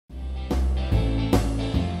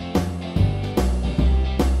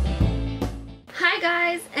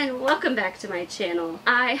welcome back to my channel.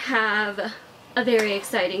 I have a very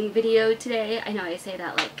exciting video today. I know I say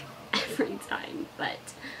that like every time, but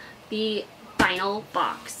the final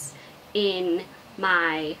box in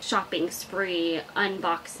my shopping spree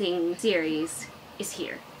unboxing series is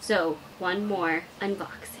here. So one more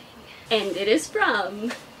unboxing, and it is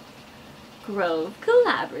from Grove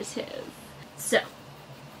Collaborative. So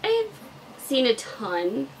I've seen a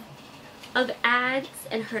ton of ads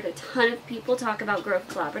and heard a ton of people talk about Grove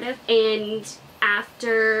Collaborative, and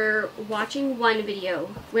after watching one video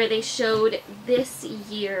where they showed this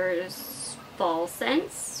year's fall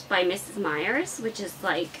scents by Mrs. Meyer's, which is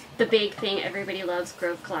like the big thing everybody loves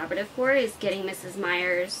Grove Collaborative for, is getting Mrs.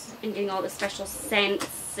 Meyer's and getting all the special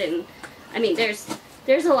scents, and I mean there's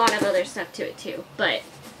a lot of other stuff to it too, but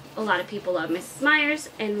a lot of people love Mrs. Meyer's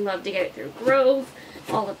and love to get it through Grove,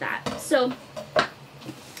 all of that. So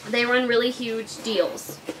they run really huge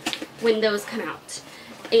deals when those come out,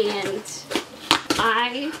 and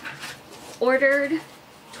I ordered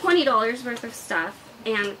 $20 worth of stuff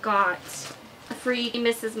and got a free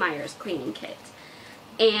Mrs. Meyer's cleaning kit,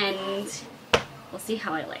 and we'll see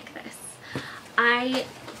how I like this. I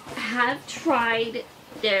have tried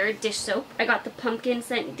their dish soap. I got the pumpkin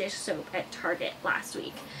scent dish soap at Target last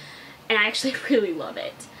week, and I actually really love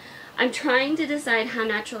it. I'm trying to decide how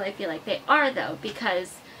natural I feel like they are though,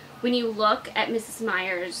 because when you look at Mrs.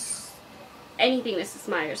 Meyer's, anything Mrs.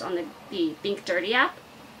 Meyer's on the Think Dirty app,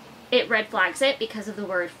 it red flags it because of the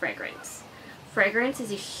word fragrance. Fragrance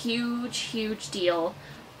is a huge, huge deal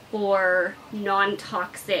for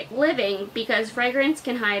non-toxic living because fragrance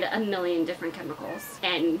can hide a million different chemicals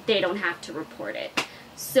and they don't have to report it.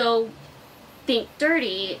 So Think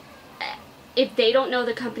Dirty, if they don't know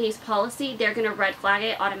the company's policy, they're going to red flag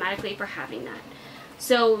it automatically for having that.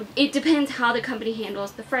 So it depends how the company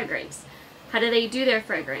handles the fragrance. How do they do their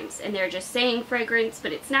fragrance? And they're just saying fragrance,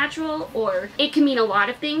 but it's natural, or it can mean a lot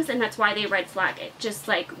of things, and that's why they red flag it. Just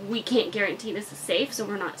like we can't guarantee this is safe, so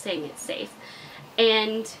we're not saying it's safe.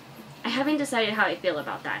 And I haven't decided how I feel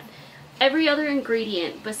about that. Every other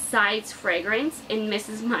ingredient besides fragrance in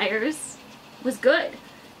Mrs. Meyer's was good.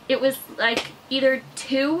 It was like either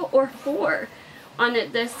 2 or 4 on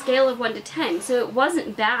the scale of 1 to 10, so it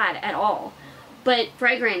wasn't bad at all. But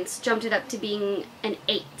fragrance jumped it up to being an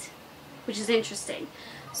 8, which is interesting.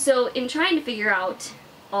 So in trying to figure out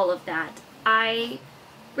all of that, I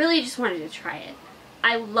really just wanted to try it.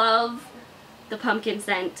 I love the pumpkin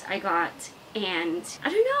scent I got, and I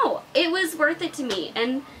don't know, it was worth it to me,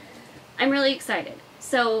 and I'm really excited.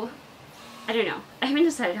 So I don't know, I haven't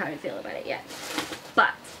decided how I feel about it yet,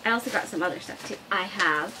 but I also got some other stuff too. I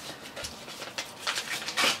have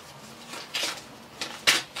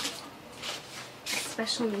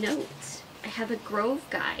special note. I have a Grove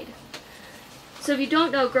guide. So if you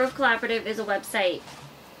don't know, Grove Collaborative is a website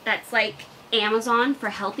that's like Amazon for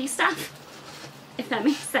healthy stuff, if that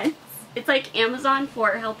makes sense. It's like Amazon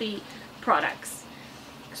for healthy products.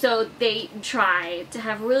 So they try to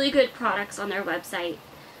have really good products on their website,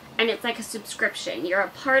 and it's like a subscription. You're a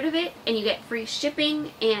part of it and you get free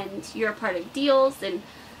shipping and you're a part of deals, and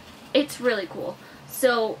it's really cool.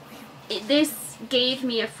 So this gave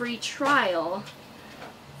me a free trial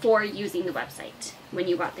for using the website when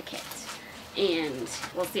you got the kit, and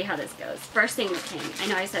we'll see how this goes. First thing that came, I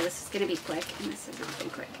know I said this was going to be quick, and this has not been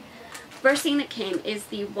quick. First thing that came is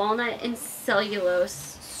the walnut and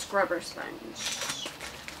cellulose scrubber sponge.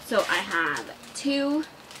 So I have 2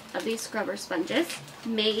 of these scrubber sponges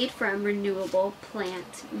made from renewable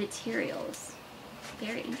plant materials.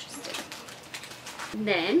 Very interesting. And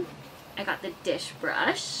then I got the dish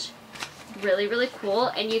brush. Really, really cool,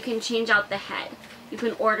 and you can change out the head. You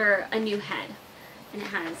can order a new head, and it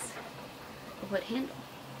has a wood handle.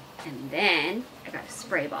 And then I got a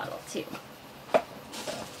spray bottle too.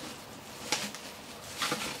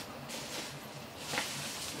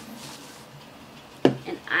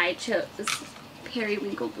 And I chose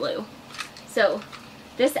Periwinkle Blue. So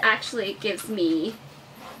this actually gives me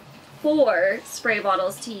 4 spray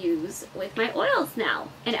bottles to use with my oils now,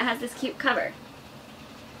 and it has this cute cover.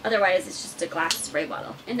 Otherwise, it's just a glass spray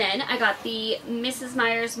bottle. And then I got the Mrs.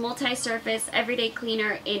 Meyer's Multi-Surface Everyday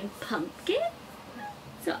Cleaner in Pumpkin.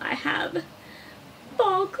 So I have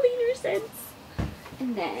fall cleaner scents.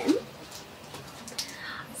 And then,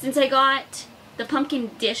 since I got the pumpkin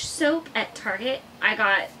dish soap at Target, I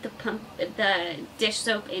got the dish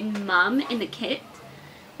soap in Mum in the kit,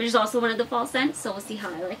 which is also one of the fall scents, so we'll see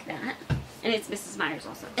how I like that. And it's Mrs. Meyer's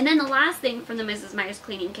also. And then the last thing from the Mrs. Meyer's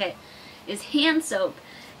cleaning kit is hand soap.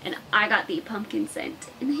 And I got the pumpkin scent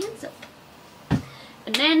in the hand soap.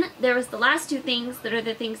 And then there was the last 2 things that are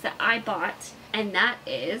the things that I bought, and that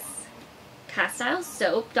is cast iron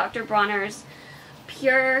soap, Dr. Bronner's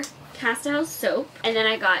Pure Cast Iron Soap, and then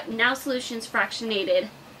I got Now Solutions Fractionated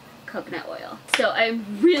Coconut Oil. So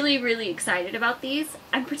I'm really excited about these.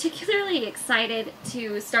 I'm particularly excited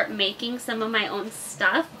to start making some of my own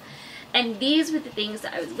stuff, and these were the things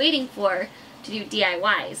that I was waiting for to do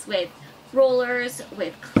DIYs with rollers,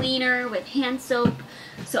 with cleaner, with hand soap.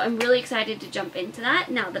 So I'm really excited to jump into that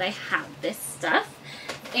now that I have this stuff.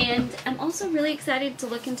 And I'm also really excited to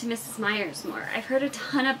look into Mrs. Meyer's more. I've heard a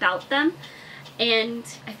ton about them, and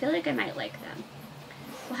I feel like I might like them.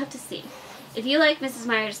 We'll have to see. If you like Mrs.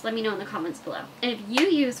 Meyer's, let me know in the comments below. And if you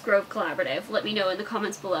use Grove Collaborative, let me know in the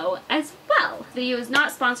comments below as well. The video is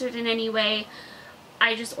not sponsored in any way.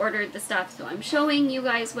 I just ordered the stuff, so I'm showing you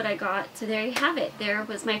guys what I got. So there you have it. There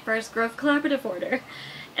was my first Grove Collaborative order.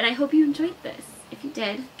 And I hope you enjoyed this. If you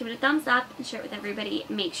did, give it a thumbs up and share it with everybody.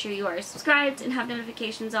 Make sure you are subscribed and have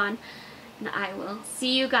notifications on. And I will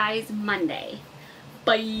see you guys Monday.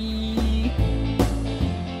 Bye!